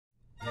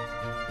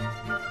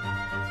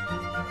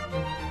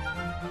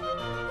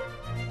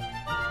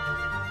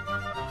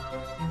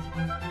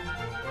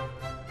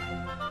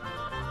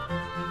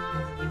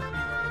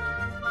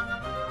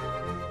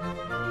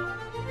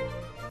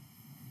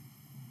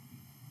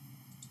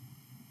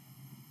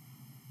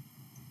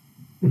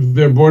If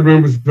there are board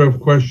members who have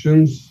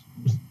questions,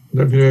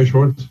 Deputy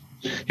Schwartz.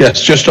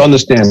 Yes, just to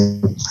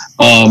understand,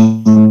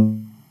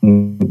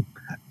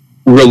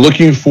 we're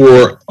looking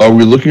for, are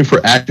we looking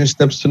for action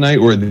steps tonight,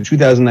 or the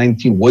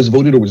 2019 was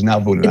voted or was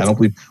not voted? I don't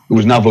believe it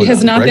was not voted. It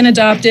has not been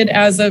adopted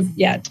as of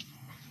yet.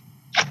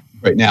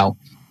 Right now,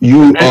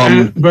 you,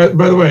 but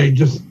by the way,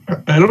 just,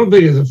 I don't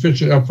think it's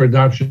officially up for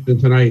adoption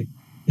tonight.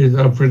 It's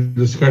up for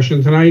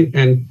discussion tonight.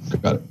 And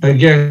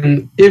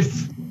again,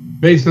 if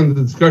based on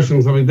the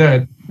discussions like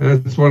that,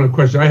 and that's one of the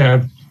questions I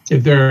have,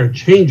 if there are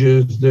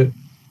changes that,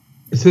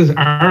 since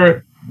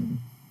our,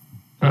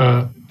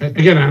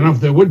 again, I don't know if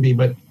there would be,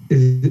 but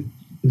do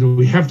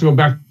we have to go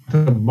back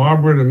to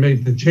Barbara to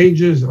make the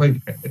changes?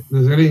 Like,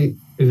 is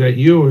that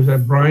you or is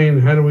that Brian?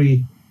 How do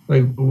we,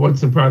 like,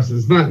 what's the process?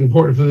 It's not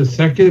important for the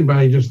second, but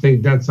I just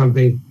think that's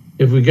something,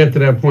 if we get to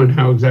that point,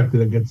 how exactly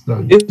that gets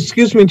done.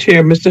 Excuse me,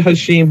 Chair, Mr.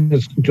 Hashim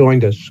has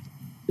joined us.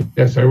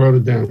 Yes, I wrote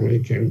it down when he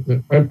came.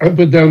 I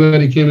put down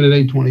that he came in at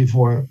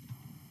 8:24.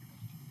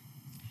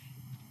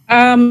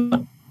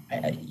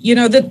 You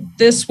know, that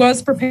this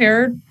was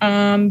prepared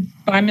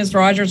by Ms.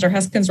 Rogers or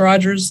Heskins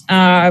Rogers.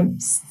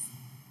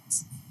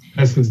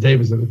 Heskins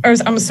Davis.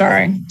 I'm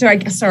sorry.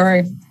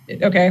 Sorry.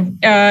 Okay.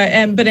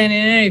 But in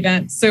any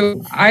event,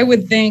 so I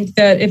would think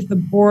that if the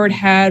board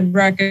had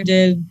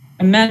recommended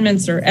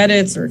amendments or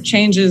edits or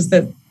changes,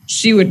 that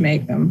she would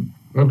make them.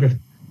 Okay.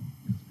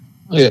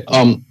 Okay,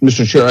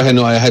 Mr. Chair,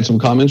 I had some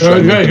comments. Go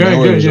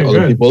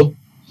ahead. People.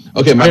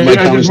 Okay, my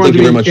comments. Thank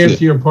you very much.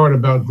 Answer your part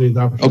about the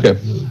adoption. Okay,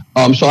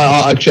 so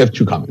I actually have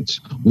two comments.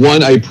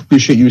 One, I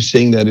appreciate you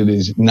saying that it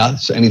is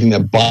not anything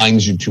that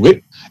binds you to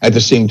it. At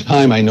the same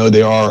time, I know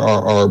there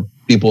are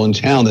people in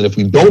town that if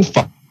we don't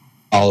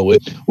follow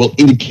it, will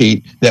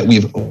indicate that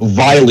we've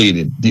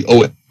violated the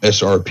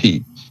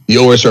OSRP. The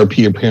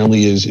OSRP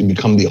apparently is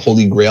become the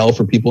holy grail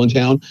for people in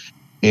town,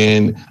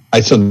 and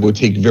I something would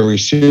take very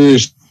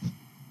serious.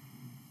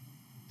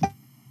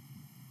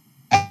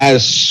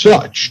 As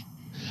such,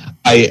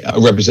 I,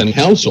 representing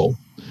council,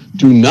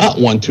 do not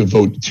want to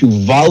vote to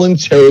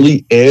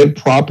voluntarily add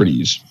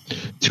properties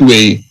to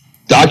a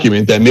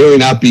document that may or may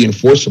not be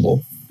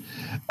enforceable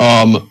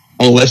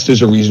unless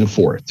there's a reason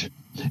for it.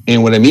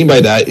 And what I mean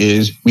by that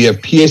is we have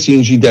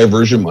PSE&G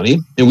diversion money,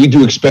 and we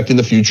do expect in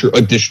the future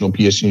additional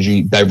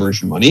PSE&G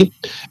diversion money.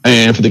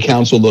 And for the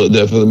council, for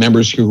the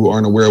members who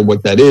aren't aware of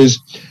what that is,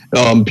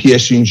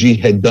 PSE&G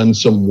had done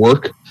some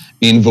work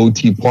in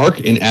Votee Park,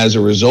 and as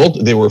a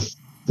result, they were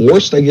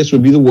forced, I guess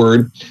would be the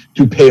word,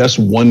 to pay us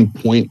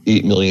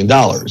 $1.8 million.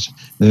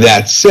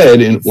 That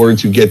said, in order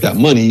to get that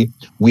money,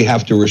 we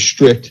have to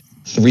restrict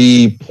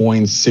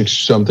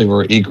 3.6 something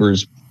or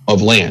acres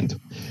of land.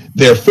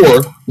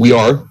 Therefore, we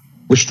are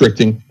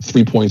restricting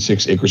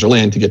 3.6 acres of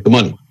land to get the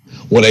money.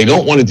 What I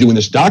don't want to do in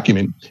this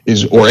document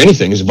is, or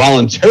anything, is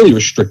voluntarily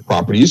restrict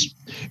properties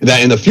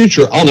that in the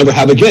future I'll never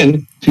have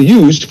again to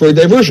use for a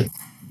diversion.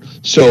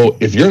 So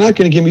if you're not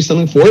going to give me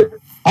something for it,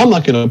 I'm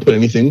not going to put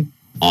anything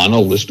on a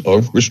list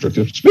of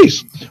restricted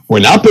space. We're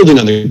not building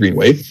on the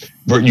Greenway,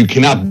 but you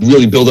cannot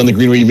really build on the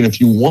Greenway even if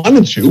you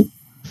wanted to.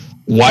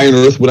 Why on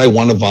earth would I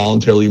want to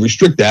voluntarily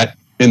restrict that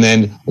and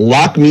then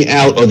lock me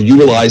out of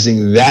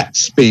utilizing that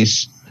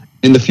space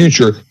in the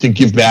future to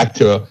give back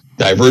to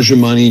diversion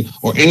money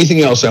or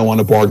anything else I want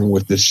to bargain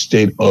with the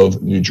state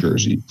of New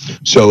Jersey?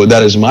 So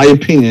that is my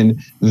opinion,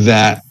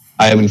 that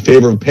I am in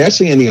favor of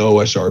passing any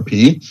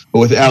OSRP, but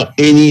without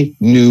any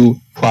new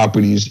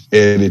properties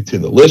added to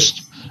the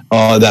list.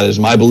 That is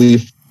my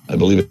belief. I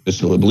believe it's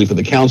the belief of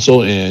the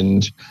council,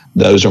 and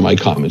those are my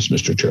comments,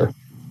 Mr. Chair.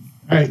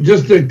 All right,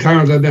 just to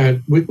comment on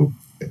that,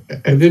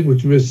 I think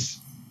which Ms.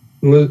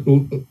 Liz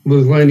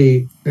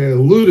Laney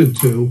alluded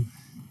to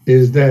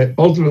is that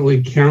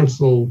ultimately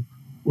council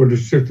would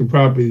restrict the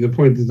property. The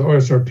point is the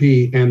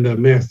OSRP and the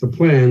master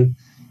plan,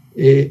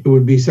 it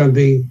would be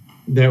something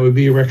that would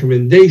be a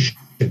recommendation.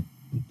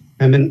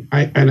 And then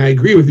I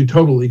agree with you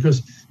totally,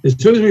 because as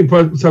soon as we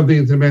put something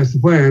into the master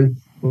plan,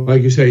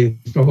 like you say,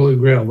 it's the Holy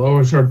Grail. The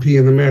OSRP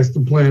and the master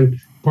plan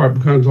part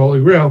becomes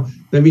Holy Grail.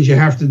 That means you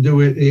have to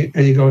do it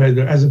and you go ahead and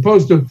do it. As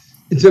opposed to,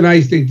 it's a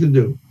nice thing to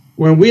do.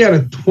 When we had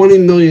a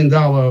 $20 million,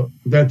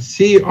 that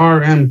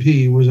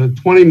CRMP was a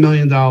 $20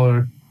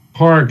 million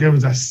park. It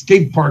was a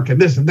skate park and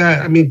this and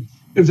that. I mean,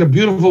 it was a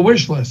beautiful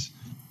wish list,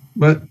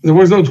 but there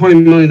was no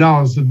 $20 million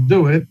to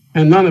do it,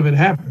 and none of it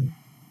happened.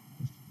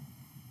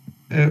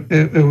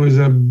 It was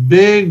a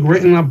big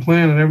written up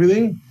plan and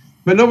everything,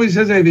 but nobody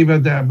says anything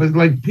about that. But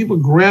like, people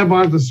grab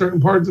onto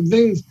certain parts of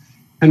things,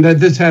 and that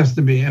this has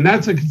to be. And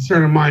that's a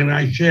concern of mine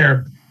I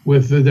share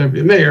with the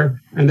deputy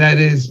mayor, and that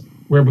is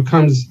where it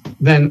becomes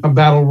then a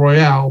battle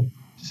royale.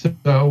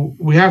 So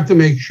we have to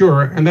make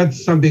sure, and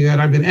that's something that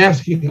I've been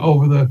asking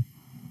over the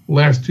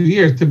last 2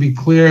 years, to be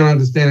clear and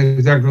understand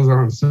exactly what goes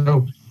on.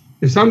 So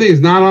if something is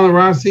not on the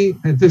Rossi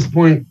at this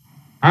point,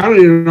 I don't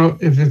even know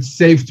if it's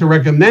safe to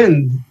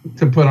recommend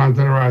to put onto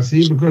the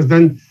Rossi, because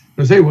then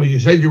they'll say, well, you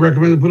said you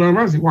recommended to put on the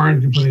Rossi. Why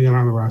aren't you putting it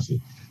on the Rossi?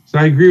 So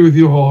I agree with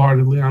you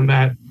wholeheartedly on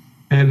that.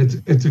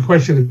 And it's a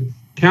question of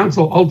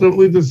council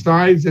ultimately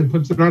decides and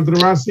puts it onto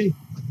the Rossi.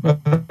 But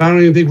I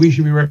don't even think we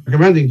should be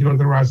recommending going to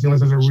the Rossi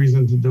unless there's a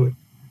reason to do it.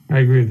 I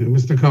agree with you.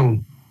 Mr.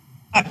 Cohen.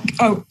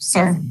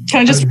 Sorry.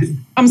 Can I just,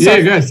 I'm sorry,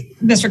 yeah, go ahead.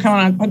 Mr.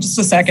 Cohen, just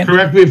a second.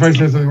 Correct me if I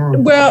said something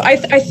wrong. Well,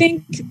 I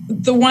think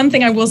the one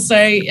thing I will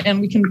say,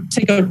 and we can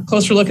take a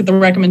closer look at the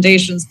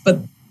recommendations, but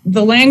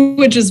the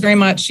language is very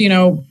much,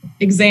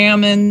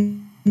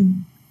 examine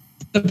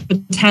the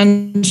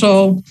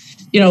potential,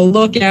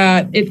 look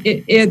at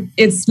it.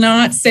 It's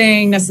not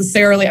saying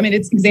necessarily,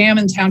 it's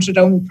examine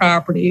township-owned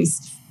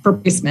properties for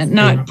placement,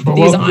 not put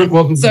these on.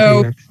 Welcome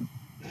so, to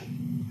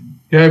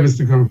yeah,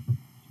 Mr. Cohen.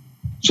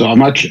 So I'm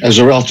not, as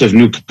a relative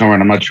newcomer,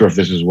 and I'm not sure if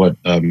this is what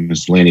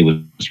Ms. Laney was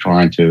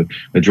trying to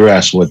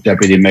address. What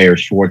Deputy Mayor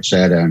Schwartz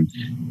said and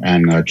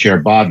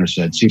Chair Bodner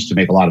said seems to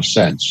make a lot of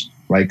sense,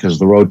 right? Because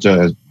the road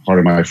to,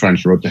 pardon my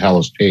French, the road to hell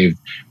is paved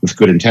with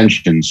good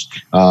intentions.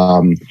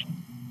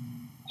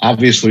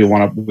 Obviously, we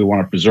want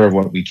to preserve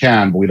what we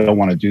can, but we don't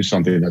want to do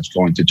something that's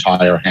going to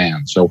tie our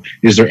hands. So,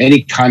 is there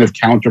any kind of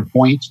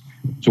counterpoint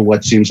to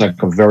what seems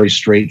like a very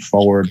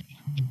straightforward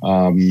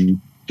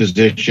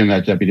position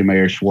that Deputy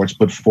Mayor Schwartz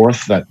put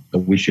forth that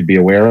we should be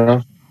aware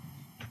of?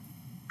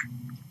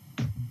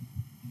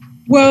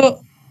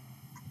 Well,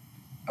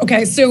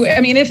 okay. So,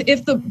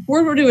 if the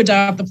board were to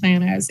adopt the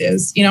plan as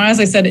is, as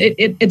I said,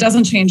 it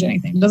doesn't change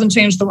anything. It doesn't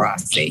change the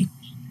Rossi.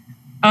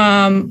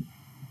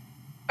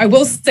 I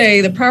will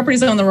say the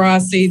properties on the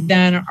Rossi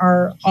then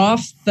are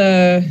off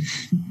the,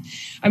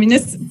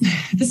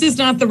 this is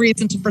not the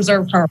reason to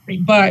preserve property,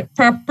 but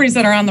properties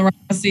that are on the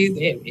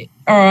Rossi,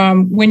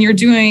 when you're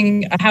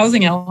doing a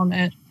housing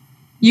element,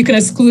 you can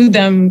exclude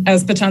them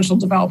as potential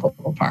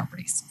developable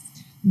properties.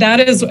 That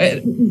is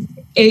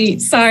a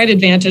side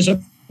advantage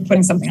of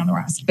putting something on the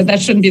Rossi, but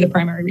that shouldn't be the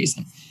primary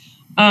reason.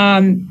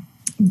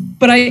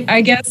 But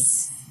I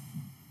guess,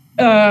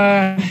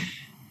 I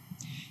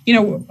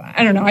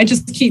don't know. I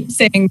just keep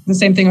saying the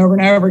same thing over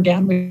and over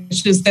again,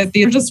 which is that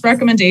these are just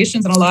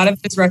recommendations, and a lot of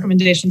it's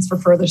recommendations for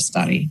further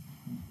study.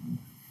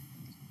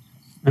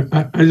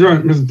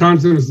 Mr.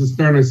 Thompson, Mr.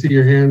 Stern, I see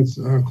your hands.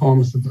 Call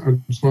Mr. I'll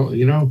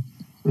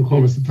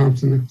call Mr.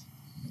 Thompson next.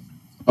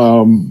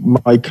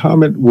 My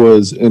comment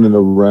was in and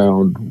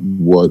around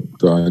what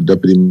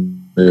Deputy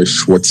Mayor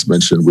Schwartz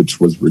mentioned, which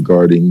was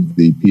regarding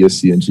the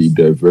PSC&G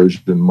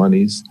diversion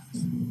monies,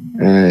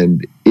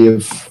 and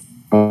if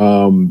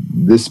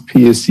this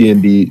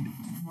PSE&G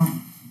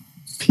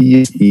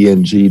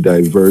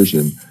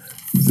diversion,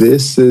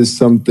 this is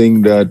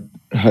something that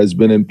has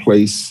been in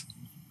place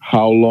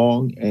how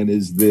long, and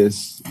is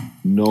this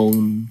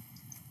known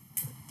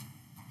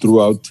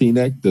throughout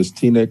Teaneck? Is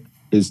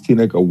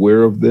Teaneck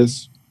aware of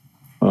this?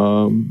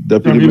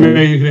 Deputy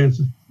Mayor, you can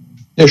answer.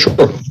 Yeah,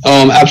 sure.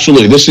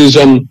 Absolutely. This is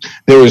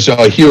there was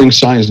hearing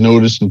signs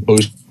noticed and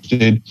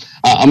posted.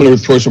 I'm going to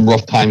throw some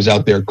rough times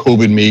out there.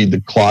 COVID made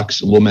the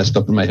clocks a little messed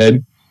up in my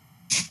head.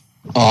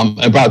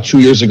 About 2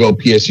 years ago,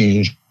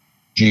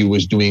 PSE&G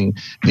was doing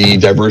the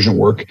diversion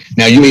work.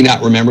 Now, you may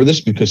not remember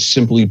this because,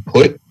 simply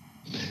put,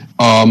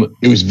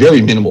 it was very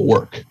minimal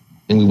work.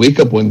 And we wake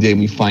up one day and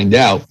we find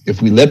out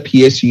if we let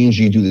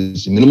PSE&G do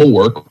this minimal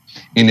work,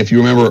 and if you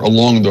remember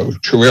along the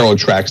railroad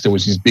tracks, there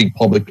was these big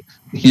public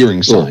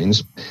hearing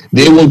signs,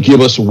 they will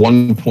give us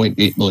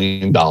 $1.8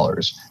 million.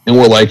 And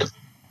we're like,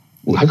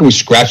 how can we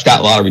scratch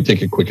that lottery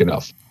ticket quick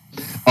enough?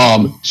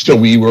 So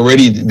we were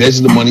ready. This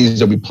is the monies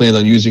that we plan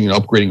on using and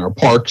upgrading our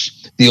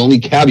parks. The only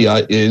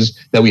caveat is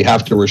that we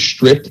have to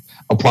restrict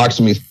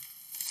approximately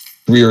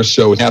 3 or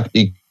so half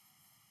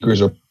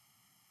acres of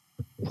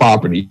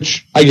property,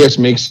 which I guess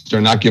makes they're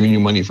not giving you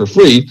money for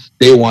free.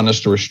 They want us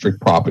to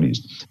restrict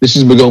properties. This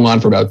has been going on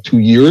for about 2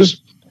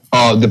 years.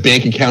 The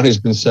bank account has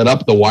been set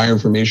up. The wire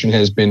information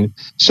has been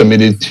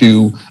submitted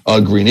to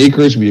Green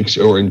Acres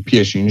or in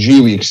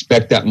PSE&G. We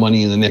expect that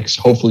money in the next,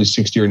 hopefully,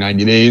 60 or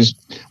 90 days.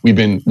 We've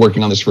been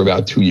working on this for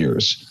about 2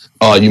 years.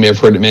 You may have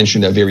heard it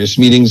mentioned at various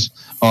meetings.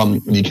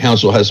 The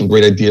council has some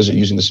great ideas of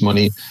using this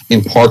money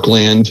in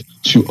parkland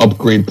to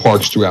upgrade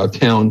parks throughout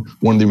town.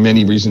 One of the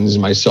many reasons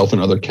myself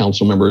and other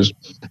council members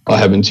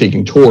have been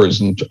taking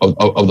tours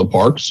of the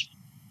parks.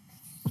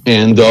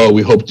 And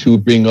we hope to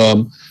bring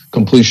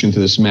completion to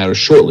this matter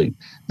shortly.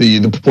 The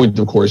point,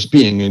 of course,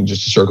 being, and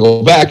just to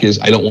circle back, is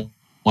I don't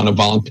want to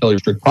voluntarily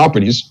restrict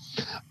properties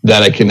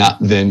that I cannot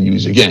then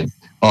use again.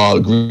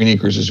 Green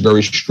Acres is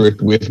very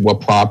strict with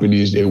what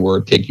properties they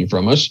were taking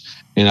from us,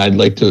 and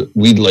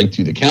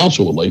the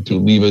council would like to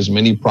leave as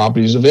many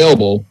properties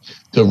available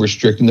to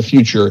restrict in the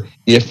future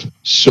if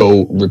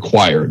so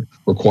required.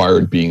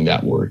 Required being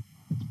that word.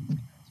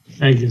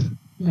 Thank you.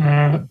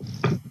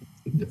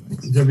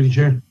 Deputy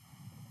Chair.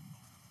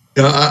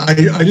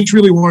 I just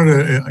really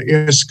wanted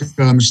to ask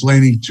Ms.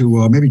 Laney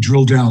to maybe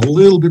drill down a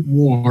little bit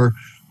more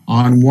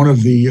on one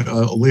of the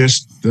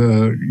last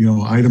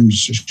items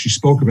she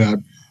spoke about,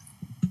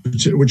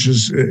 which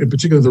is in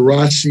particular the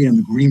Rossi and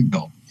the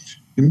Greenbelt.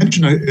 You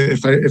mentioned,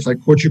 if I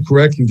quote you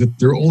correctly, that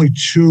there are only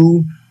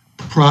 2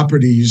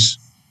 properties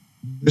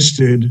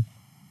listed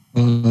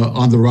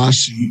on the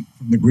Rossi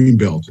from the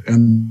Greenbelt,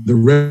 and the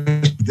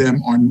rest of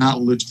them are not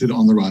listed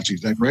on the Rossi.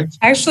 Is that correct?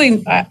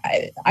 Actually,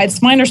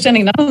 it's my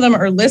understanding none of them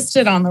are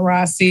listed on the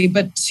Rossi,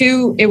 but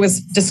two, it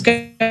was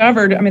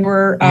discovered. I mean,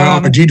 are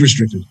deed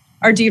restricted.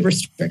 Are deed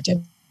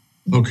restricted.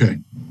 Okay,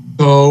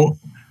 so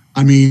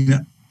I mean,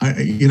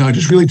 I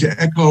just really to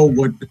echo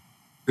what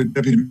the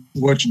Deputy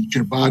Watch and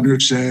Chair Bodner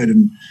said,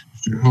 and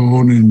Mr.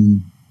 Cohn,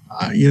 and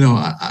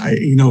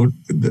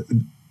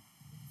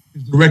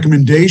the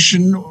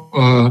recommendation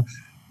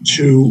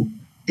to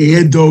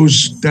add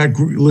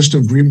that list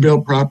of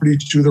Greenbelt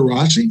properties to the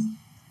Rossi.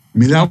 I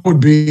mean, that would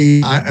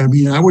be. I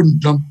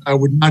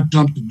would not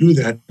jump to do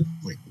that.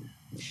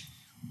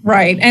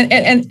 Right,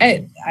 and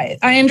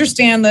I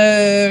understand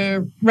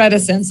the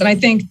reticence, and I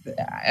think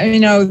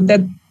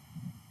that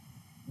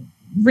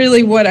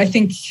really what I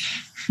think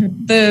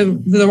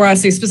the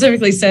Rossi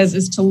specifically says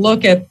is to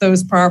look at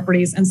those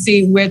properties and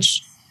see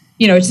which,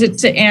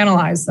 to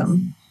analyze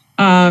them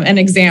and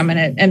examine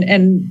it,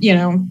 and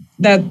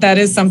that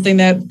is something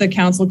that the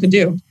council could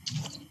do.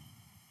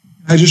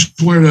 I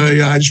just wanted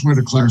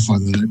to clarify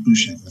that. I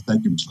appreciate that.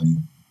 Thank you, Ms.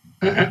 Lane.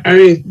 I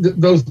mean,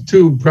 those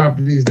two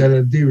properties that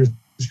are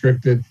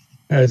deed-restricted,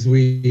 as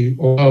we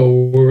all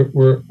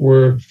know,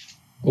 were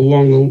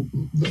along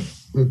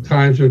the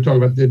times we were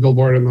talking about the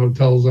billboard and the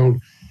hotel zone.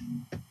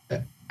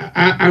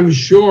 I'm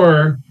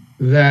sure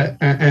that,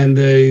 and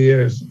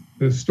the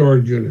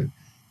storage unit,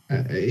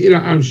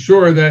 I'm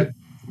sure that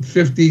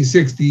 50,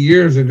 60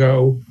 years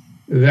ago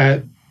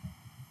that,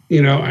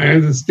 I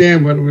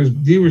understand what was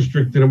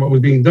de-restricted and what was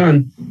being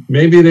done.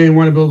 Maybe they didn't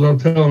want to build a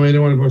hotel, maybe they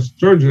didn't want to build a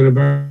storage unit,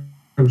 but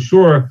I'm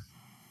sure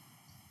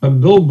a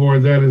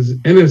billboard that is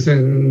innocent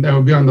and that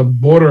would be on the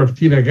border of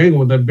Teaneck,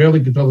 Englewood, that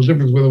barely could tell the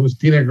difference whether it was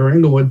Teaneck or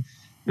Englewood,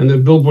 and the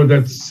billboard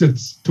that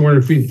sits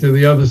 200 feet to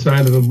the other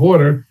side of the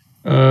border,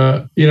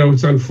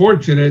 it's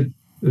unfortunate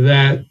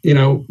that,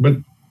 but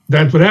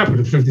that's what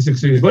happened. 50,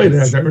 60 years later, it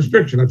has that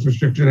restriction. That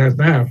restriction has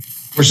to have.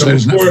 Foresight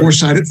is not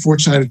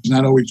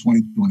always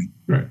 2020.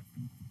 Right.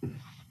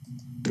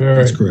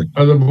 That's correct.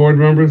 Other board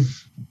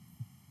members?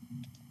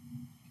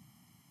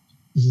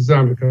 Mrs.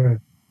 Zamba, go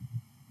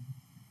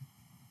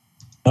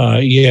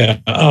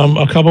ahead.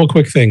 A couple of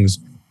quick things.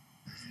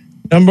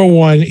 Number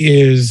one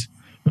is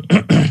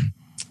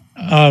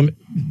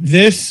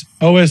this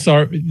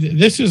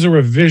is a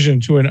revision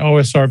to an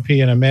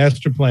OSRP and a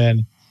master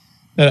plan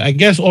that I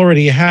guess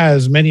already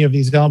has many of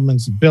these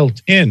elements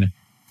built in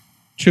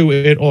to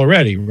it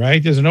already,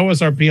 right? There's an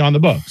OSRP on the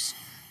books.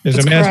 There's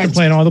a master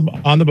plan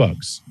on the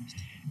books.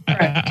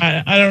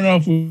 I don't know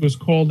if it was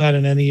called out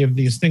in any of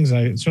these things.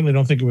 I certainly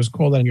don't think it was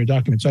called out in your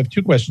document. So I have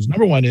two questions.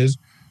 Number one is,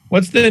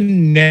 what's the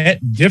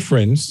net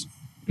difference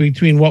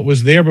between what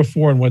was there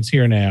before and what's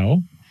here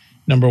now?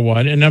 Number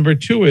one. And number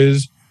two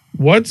is,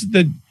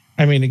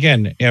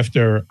 again,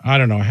 after I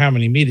don't know how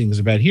many meetings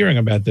about hearing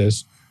about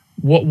this,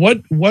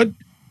 what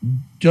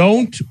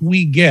don't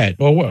we get,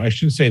 or I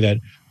shouldn't say that,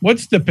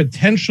 what's the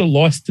potential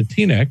loss to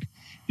Teaneck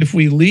if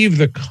we leave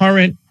the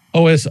current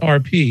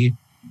OSRP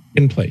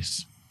in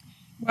place?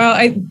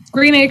 Well,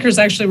 Green Acres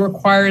actually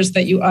requires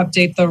that you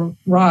update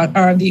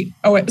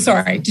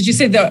did you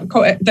say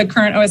the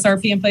current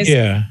OSRP in place?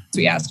 Yeah. So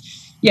we asked.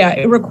 Yeah,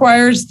 it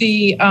requires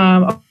the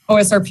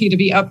OSRP to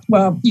be up.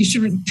 Well, you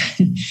should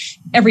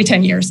every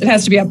 10 years. It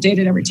has to be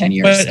updated every 10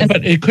 years.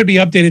 But it could be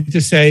updated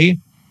to say,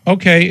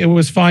 okay, it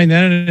was fine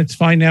then and it's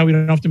fine now. We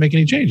don't have to make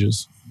any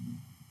changes.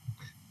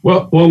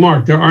 Well,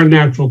 Mark, there are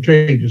natural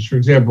changes. For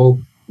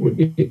example,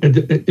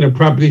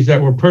 properties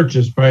that were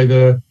purchased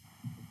by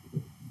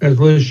as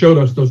Liz showed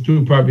us, those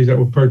two properties that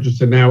were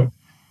purchased, and now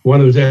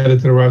one was added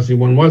to the Rossi,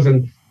 one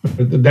wasn't.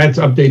 But that's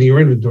updating your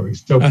inventory.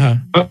 So,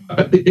 in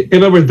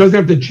other words, it doesn't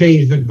have to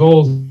change the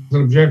goals and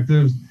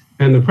objectives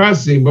and the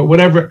processing, but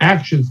whatever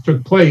actions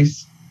took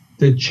place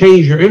to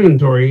change your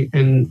inventory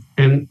and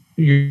that's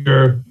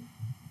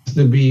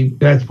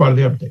part of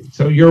the update.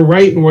 So you're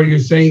right in what you're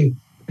saying,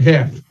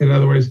 half. In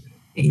other words,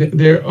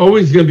 they're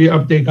always going to be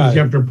updated because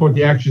you have to report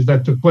the actions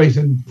that took place,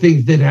 and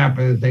things did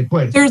happen and take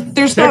place.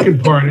 There's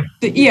second part.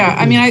 Yeah,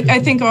 I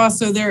think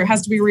also there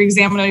has to be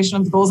reexamination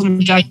of the goals and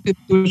objectives,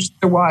 which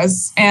there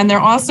was, and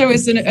there also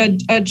is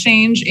a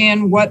change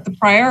in what the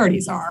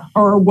priorities are,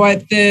 or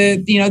what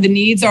the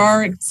needs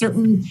are.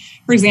 Certain,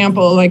 for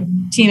example, like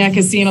Teaneck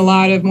has seen a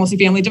lot of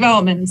multifamily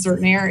development in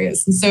certain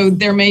areas, and so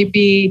there may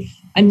be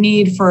a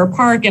need for a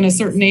park in a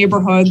certain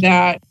neighborhood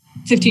that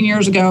 15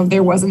 years ago,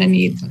 there wasn't a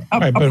need.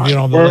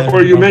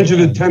 Or you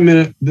mentioned the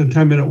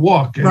 10-minute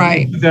walk.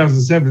 Right. In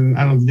 2007,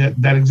 I don't think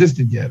that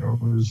existed yet, or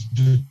was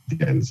just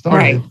getting started.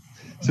 Right.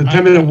 So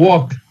 10-minute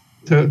walk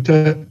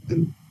to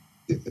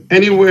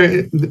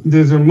anywhere.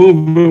 There's a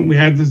movement. We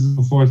had this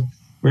before,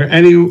 where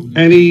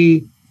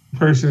any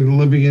person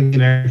living in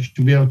Teaneck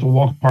should be able to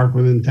walk park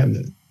within 10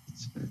 minutes.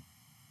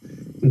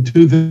 In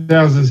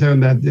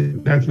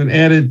 2007, that's been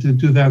added to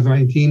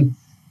 2019,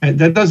 and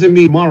that doesn't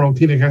mean tomorrow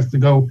Teaneck has to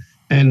go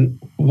and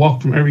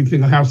walk from every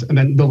single house and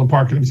then build a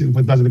park in every single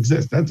place. Doesn't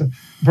exist. That's a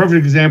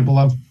perfect example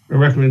of a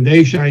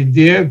recommendation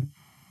idea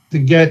to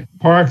get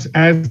parks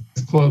as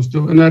close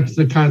to, and that's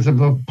the concept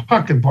of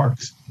pocket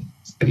parks.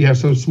 You have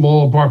some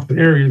small parks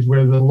areas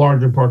where the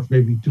larger parks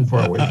may be too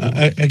far away.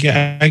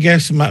 I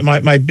guess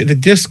the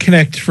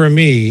disconnect for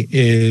me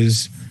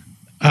is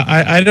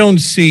I don't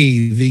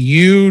see the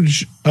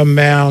huge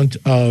amount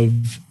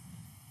of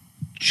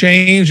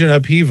change and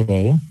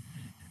upheaval,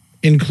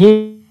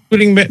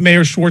 including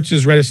Mayor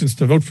Schwartz's reticence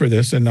to vote for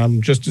this, and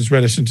I'm just as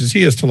reticent as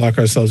he is to lock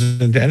ourselves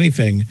into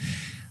anything,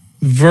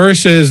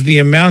 versus the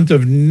amount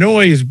of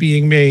noise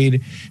being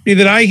made.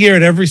 That I hear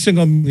at every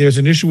single, there's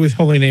an issue with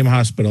Holy Name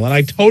Hospital. And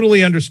I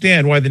totally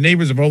understand why the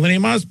neighbors of Holy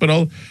Name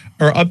Hospital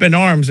are up in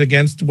arms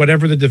against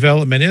whatever the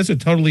development is.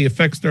 It totally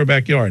affects their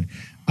backyard.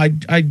 I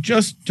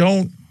just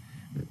don't,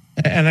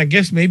 and I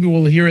guess maybe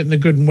we'll hear it in the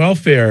good and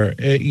welfare,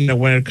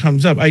 when it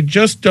comes up. I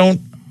just don't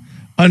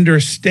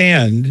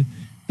understand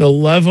the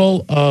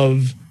level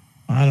of,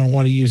 I don't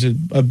want to use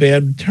a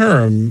bad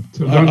term.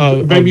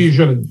 Maybe you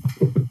shouldn't.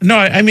 No,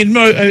 I mean,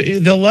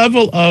 the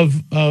level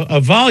of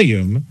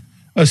volume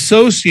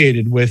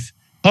associated with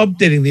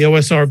updating the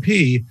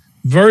OSRP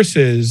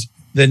versus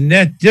the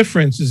net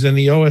differences in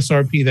the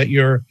OSRP that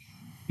you're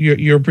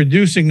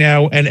producing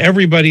now, and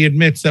everybody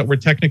admits that we're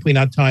technically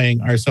not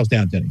tying ourselves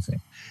down to anything.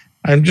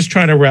 I'm just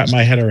trying to wrap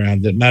my head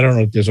around it, and I don't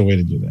know if there's a way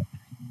to do that.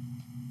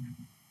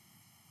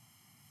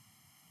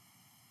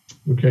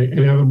 Okay,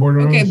 any other board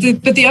members? Okay,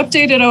 but the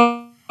updated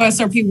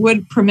OSRP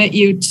would permit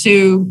you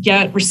to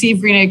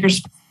receive Green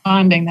Acres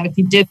funding, that if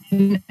you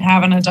didn't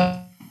have an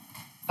adopt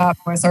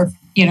OSRP,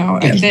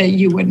 that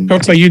you wouldn't.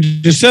 But you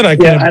just said I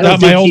can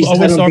adopt my old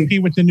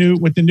OSRP with the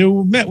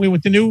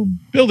new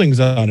buildings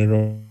on it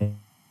or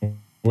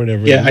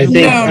whatever. Yeah, I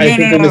think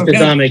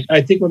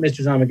what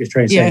Mr. Zomick is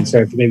trying to say, and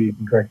sorry, maybe you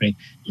can correct me,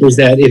 is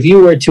that if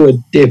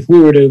we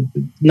were to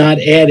not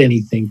add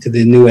anything to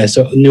the new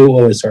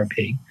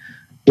OSRP,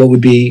 what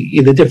would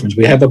be the difference?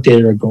 We have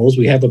updated our goals.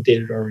 We have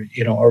updated our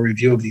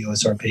review of the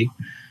OSRP.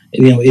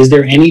 Is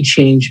there any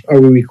change?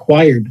 Are we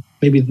required?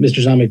 Maybe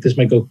Mr. Zomick, this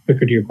might go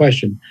quicker to your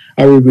question.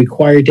 Are we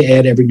required to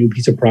add every new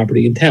piece of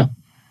property in town?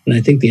 And I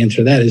think the answer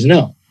to that is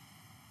no.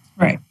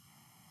 Right.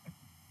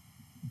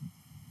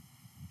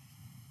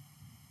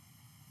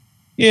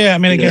 Yeah, I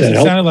mean, I guess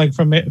it sounded like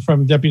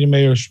from Deputy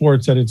Mayor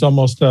Schwartz that it's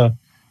almost a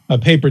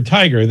paper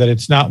tiger, that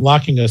it's not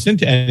locking us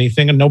into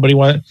anything, and I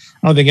don't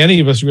think any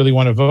of us really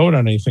want to vote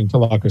on anything to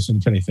lock us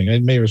into anything.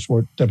 And Mayor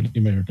Schwartz, Deputy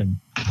Mayor can.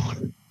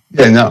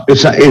 Yeah, no,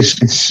 it's not.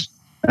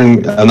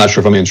 I'm not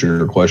sure if I'm answering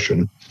your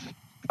question.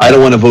 I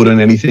don't want to vote on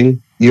anything,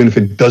 even if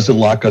it doesn't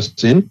lock us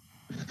in,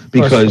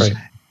 because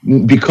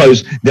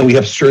then we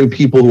have certain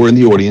people who are in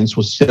the audience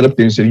will sit up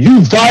there and say,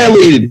 "You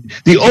violated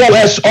the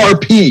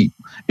OSRP,"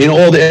 and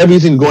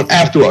everything going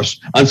after us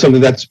on something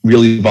that's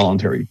really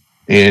voluntary.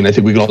 And I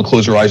think we can all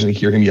close our eyes and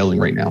hear him yelling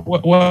right now.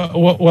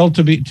 Well,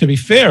 to be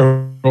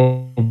fair,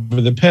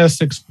 over the past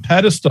 6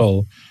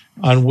 pedestal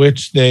on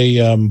which they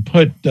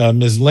put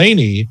Ms.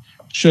 Laney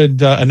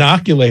should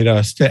inoculate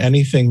us to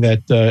anything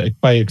that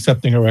by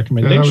accepting her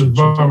recommendation.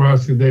 That was Barbara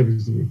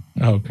Davis.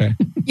 Okay.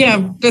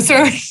 Yeah, that's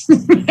right.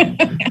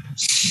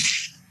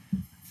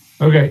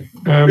 Okay.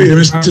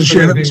 Mr.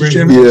 Chairman.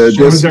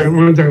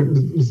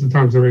 Mr.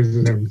 Thompson raises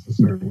his hand.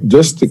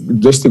 Just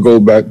to go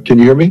back, can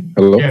you hear me?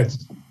 Hello?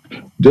 Yes.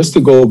 Just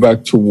to go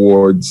back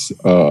towards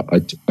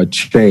a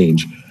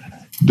change,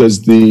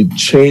 does the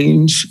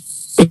change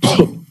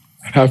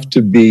have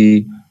to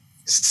be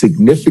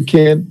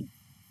significant,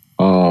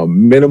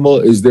 minimal?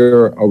 Is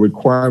there a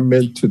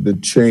requirement to the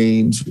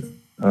change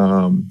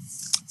in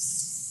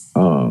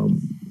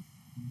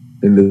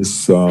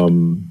this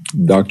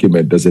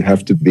document? Does it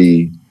have to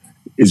be,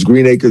 is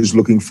Green Acres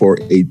looking for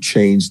a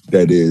change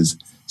that is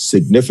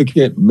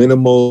significant,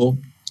 minimal?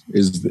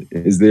 Is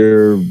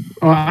there?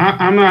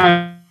 I'm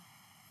not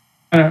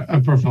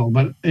a professional,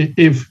 but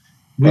if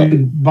we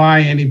buy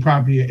any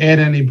property, add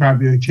any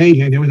property, or change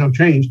it, there was no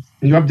change,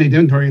 and you update the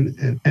inventory,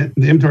 and the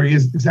inventory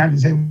is exactly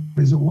the same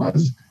as it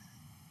was,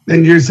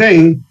 then you're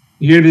saying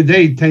year to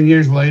date, 10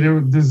 years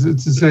later,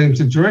 it's the same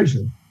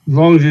situation. As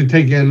long as you're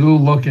taking a little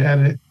look at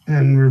it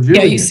and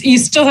reviewing it. You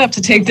still have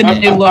to take the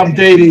new look.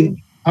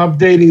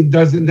 Updating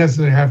doesn't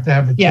necessarily have to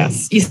have a change.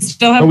 Yes, you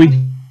still have. But we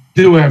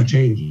do have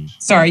changes.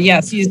 Sorry,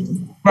 yes,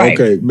 right.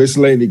 Okay, Ms.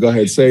 Laney, go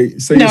ahead. Say.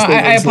 No,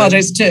 I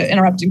apologize to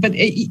interrupting, but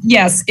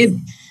yes,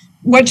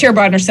 what Chair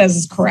Bodner says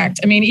is correct.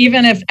 I mean,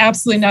 even if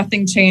absolutely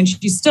nothing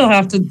changed, you still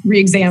have to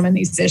re-examine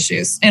these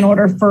issues in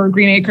order for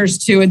Green Acres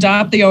to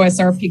adopt the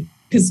OSRP,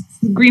 because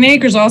Green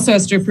Acres also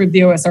has to approve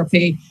the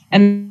OSRP,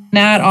 and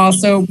that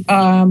also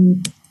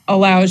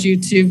allows you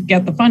to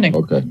get the funding.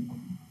 Okay.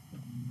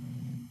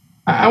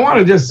 I want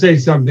to just say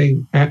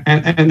something,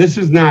 and this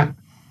is not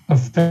a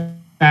fact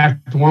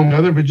one way or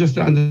other, but just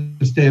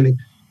understanding.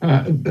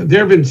 There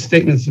have been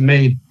statements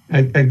made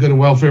at Good and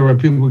Welfare where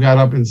people got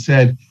up and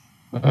said,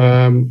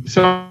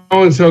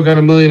 so-and-so got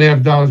 $1.5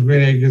 million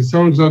Green Acres,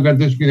 so-and-so got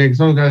this Green Acres,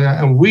 so-and-so got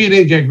that, and we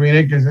didn't get Green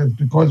Acres, and it's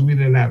because we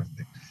didn't have it.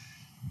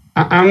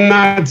 I'm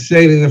not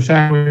saying the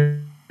fact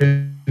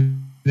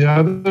the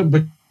other,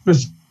 but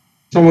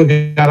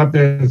someone got up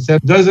there and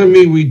said, doesn't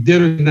mean we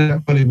didn't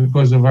have money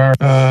because of our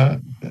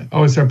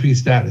OSRP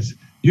status.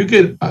 You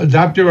could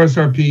adopt your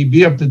OSRP,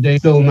 be up to date,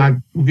 still not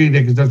Green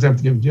Acres doesn't have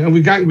to give it to you. And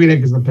we've gotten Green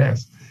Acres in the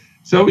past.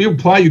 So you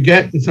apply, you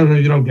get, and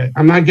sometimes you don't get.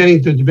 I'm not getting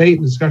into a debate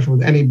and discussion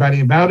with anybody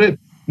about it,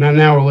 not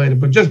now or later,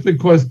 but just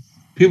because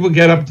people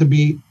get up to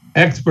be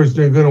experts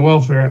during good and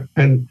welfare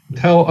and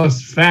tell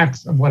us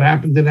facts of what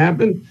happened, didn't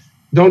happen,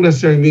 don't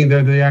necessarily mean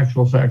they're the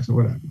actual facts of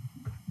what happened.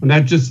 And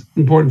that's just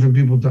important for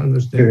people to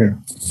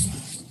understand.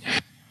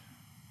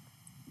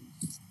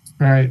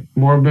 All right,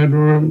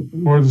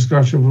 more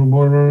discussion from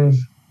board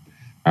members.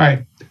 All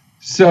right,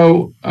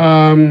 so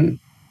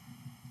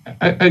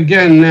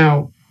again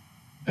now,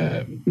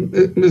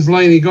 Ms.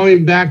 Laney,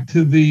 going back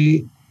to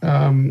the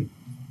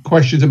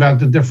questions about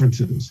the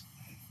differences.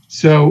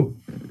 So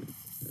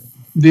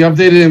the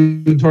updated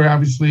inventory,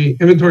 obviously,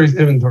 inventory is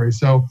inventory.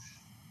 So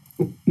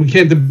we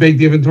can't debate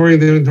the inventory.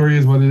 The inventory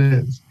is what it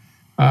is.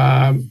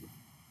 The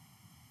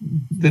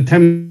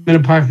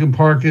 10-minute pocket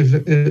park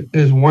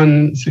is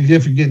one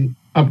significant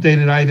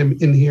updated item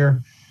in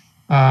here.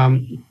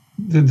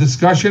 The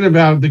discussion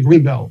about the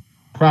Greenbelt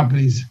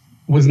properties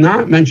was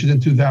not mentioned in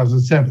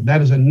 2007.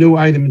 That is a new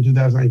item in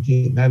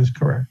 2019. That is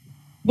correct.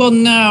 Well,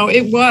 no,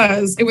 it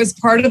was. It was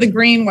part of the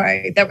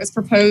Greenway that was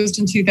proposed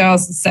in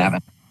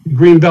 2007.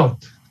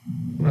 Greenbelt.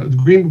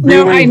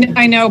 No,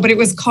 I know, but it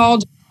was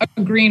called a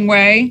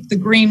Greenway, the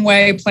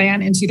Greenway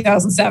plan in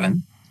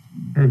 2007.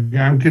 Okay,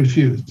 I'm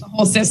confused. The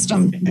whole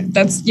system.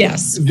 That's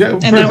yes.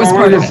 First, I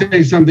want to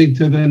say something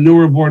to the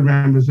newer board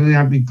members, and they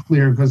have to be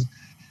clear because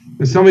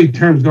there's so many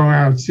terms going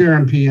around: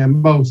 CRMP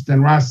and MOST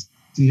and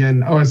ROSI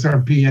and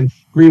OSRP and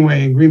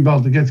Greenway and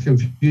Greenbelt. It gets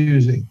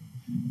confusing.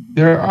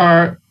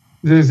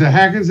 There's a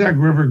Hackensack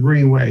River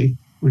Greenway,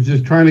 which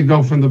is trying to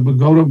go from the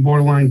Bogota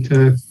borderline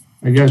to,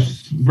 I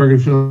guess,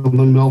 Bergenfield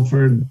and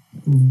Milford,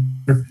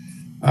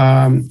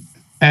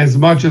 as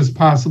much as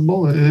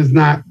possible. It is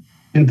not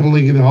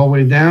interlinking the whole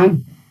way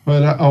down,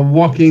 but a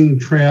walking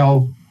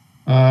trail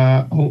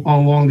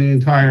along the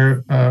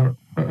entire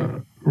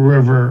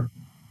river,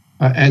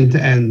 end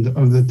to end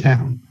of the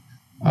town.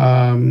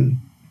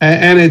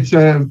 And it's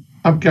a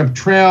upkept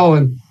trail,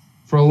 and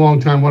for a long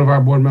time, one of our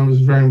board members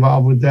was very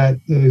involved with that.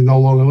 He no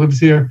longer lives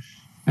here.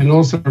 And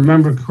also,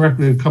 remember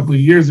correctly, a couple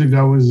of years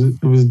ago,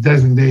 it was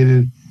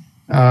designated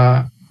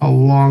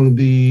along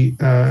the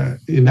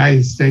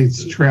United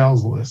States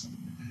Trails list.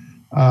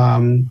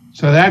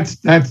 So that's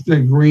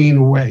the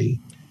Greenway.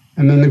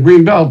 And then the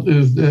Green Belt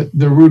is the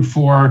route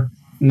for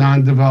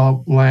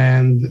non-developed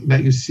land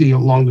that you see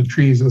along the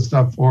trees and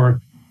stuff, or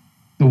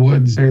the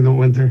woods during the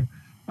winter,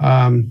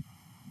 along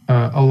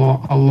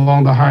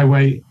the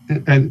highway,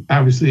 and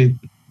obviously it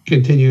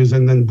continues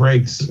and then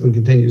breaks and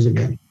continues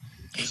again.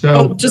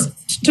 So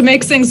just to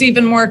make things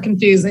even more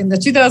confusing, the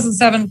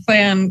 2007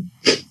 plan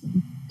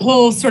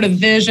whole sort of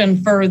vision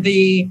for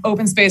the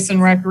open space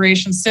and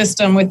recreation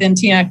system within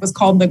Teaneck was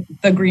called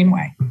the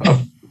Greenway.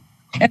 Oh.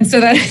 And so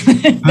that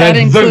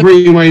includes the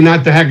Greenway,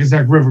 not the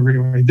Hackensack River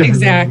Greenway.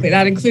 Exactly.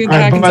 That includes the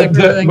Hackensack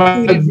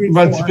River.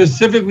 But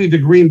specifically the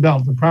Green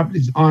Belt, the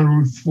properties on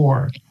Route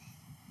 4.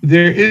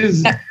 There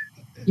is,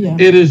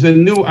 it is a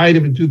new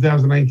item in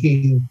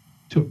 2019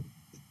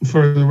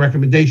 for the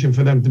recommendation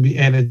for them to be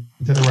added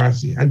to the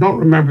ROSI. I don't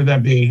remember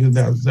that being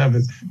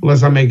 2007,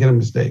 unless I'm making a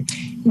mistake.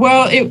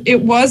 Well,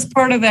 it was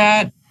part of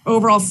that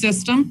overall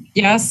system,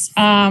 yes.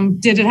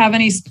 Did it have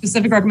any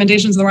specific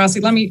recommendations in the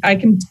ROSI? I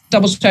can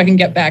double check and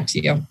get back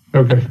to you.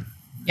 Okay.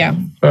 Yeah.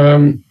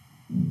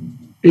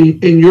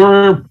 In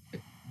your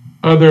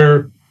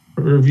other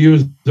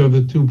reviews of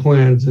the two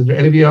plans, is there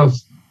anything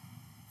else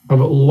of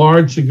a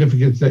large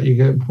significance that you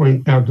can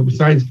point out to,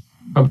 besides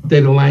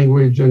updated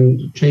language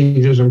and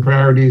changes and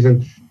priorities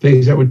and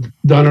things that were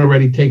done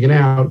already taken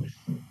out?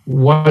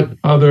 What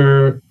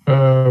other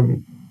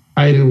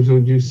items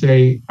would you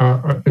say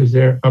is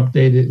there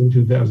updated in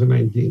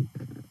 2019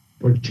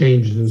 or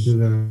changes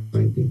in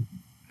 2019?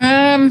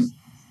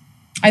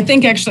 I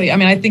think actually,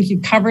 I think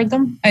you covered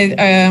them.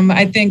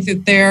 I think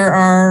that there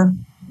are,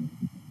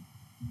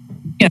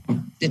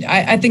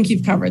 I think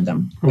you've covered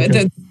them.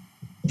 Okay.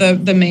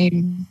 The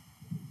main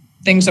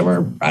things that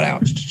were brought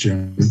out. Mr.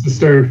 Chairman.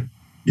 Mr.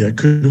 Yeah,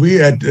 could we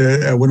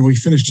when we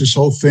finish this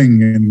whole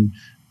thing, and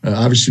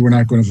obviously we're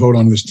not going to vote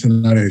on this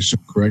tonight, I assume,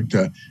 correct?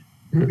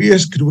 Could we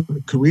ask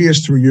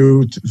through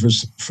you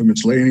for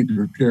Ms. Laney to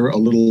prepare a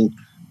little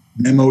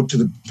memo to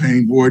the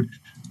planning board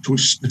to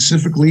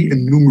specifically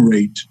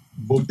enumerate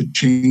what the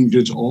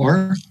changes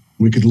are?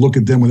 We could look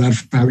at them without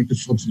having to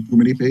flip through too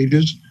many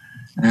pages,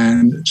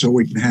 and so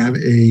we can have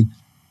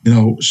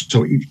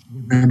so each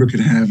member can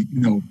have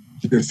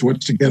their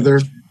thoughts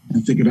together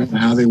and think about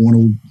how they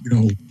want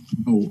to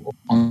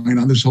opine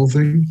on this whole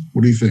thing.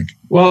 What do you think?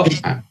 Well,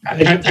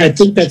 I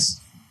think that's.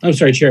 I'm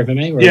sorry, Chair, if I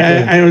may.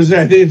 I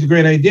think it's a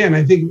great idea, and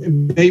I think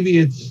maybe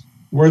it's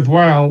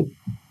worthwhile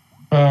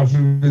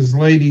for this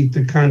lady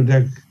to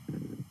contact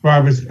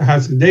Barbara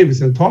Hoskin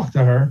Davis and talk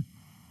to her,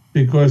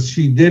 because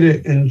she did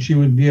it, and she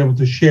would be able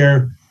to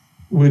share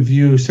with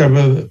you some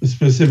of the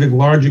specific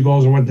larger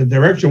goals and what the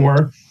direction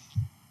were.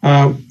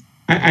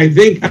 I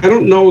think, I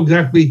don't know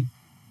exactly,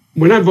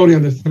 we're not voting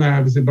on this tonight,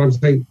 obviously, but I'm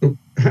saying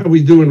how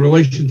we do in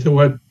relation to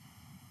what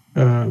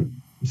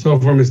so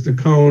far Mr.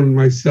 Cohn,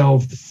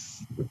 myself,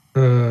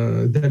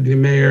 Deputy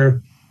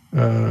Mayor,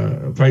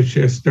 Vice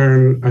Chair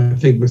Stern, I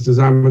think Mr.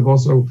 Zomick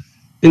also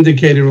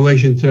indicated in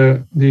relation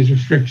to these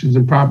restrictions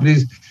and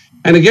properties.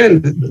 And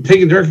again,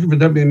 taking direction from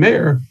Deputy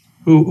Mayor,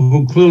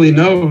 who clearly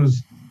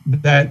knows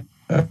that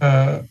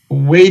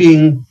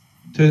waiting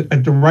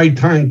at the right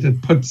time to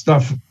put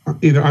stuff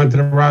either onto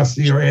the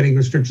ROSI or adding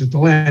restrictions to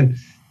land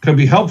could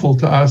be helpful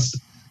to us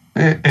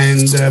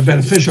and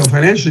beneficial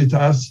financially to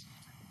us.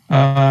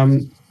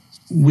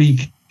 We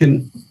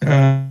can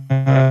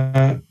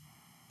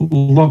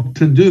look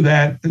to do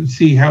that and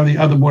see how the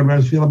other board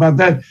members feel about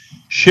that.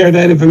 Share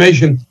that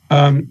information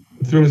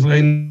through Ms.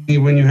 Laney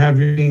when you have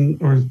your meeting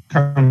or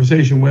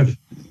conversation with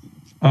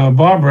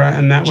Barbara,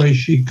 and that way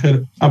she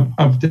could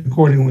update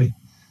accordingly.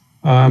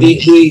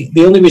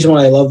 The only reason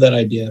why I love that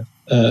idea,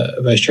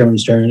 Vice Chairman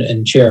Stern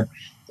and Chair,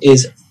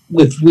 is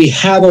if we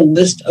have a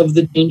list of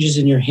the changes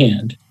in your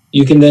hand,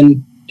 you can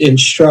then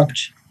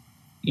instruct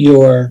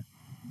your,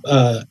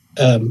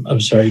 I'm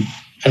sorry,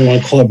 I don't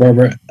want to call her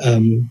Barbara.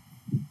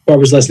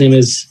 Barbara's last name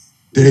is?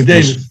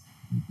 Davis.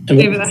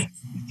 David.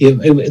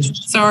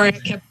 Sorry, I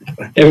kept.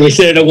 Everybody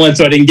said it at once,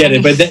 so I didn't get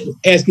it. But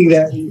asking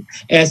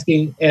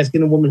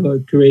the woman who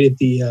had created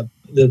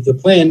the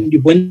plan,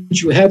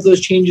 once you have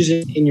those changes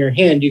in your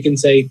hand, you can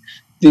say,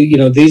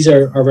 these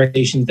are our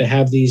recommendations to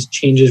have these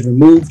changes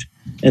removed,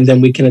 and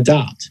then we can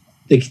adopt.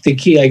 The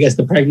key, I guess,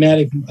 the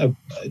pragmatic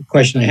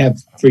question I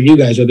have for you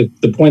guys, or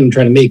the point I'm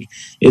trying to make,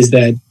 is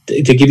that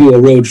to give you a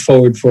road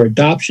forward for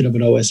adoption of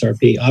an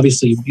OSRP,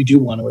 obviously you do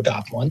want to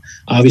adopt one.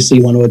 Obviously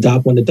you want to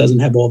adopt one that doesn't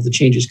have all of the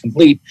changes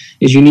complete,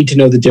 is you need to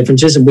know the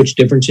differences and which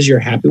differences you're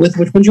happy with,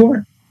 which ones you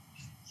aren't.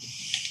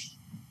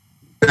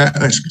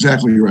 That's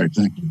exactly right.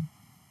 Thank you.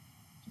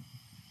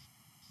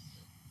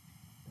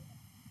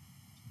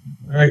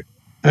 All right.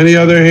 Any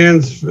other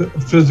hands,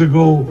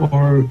 physical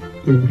or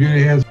computer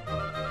hands?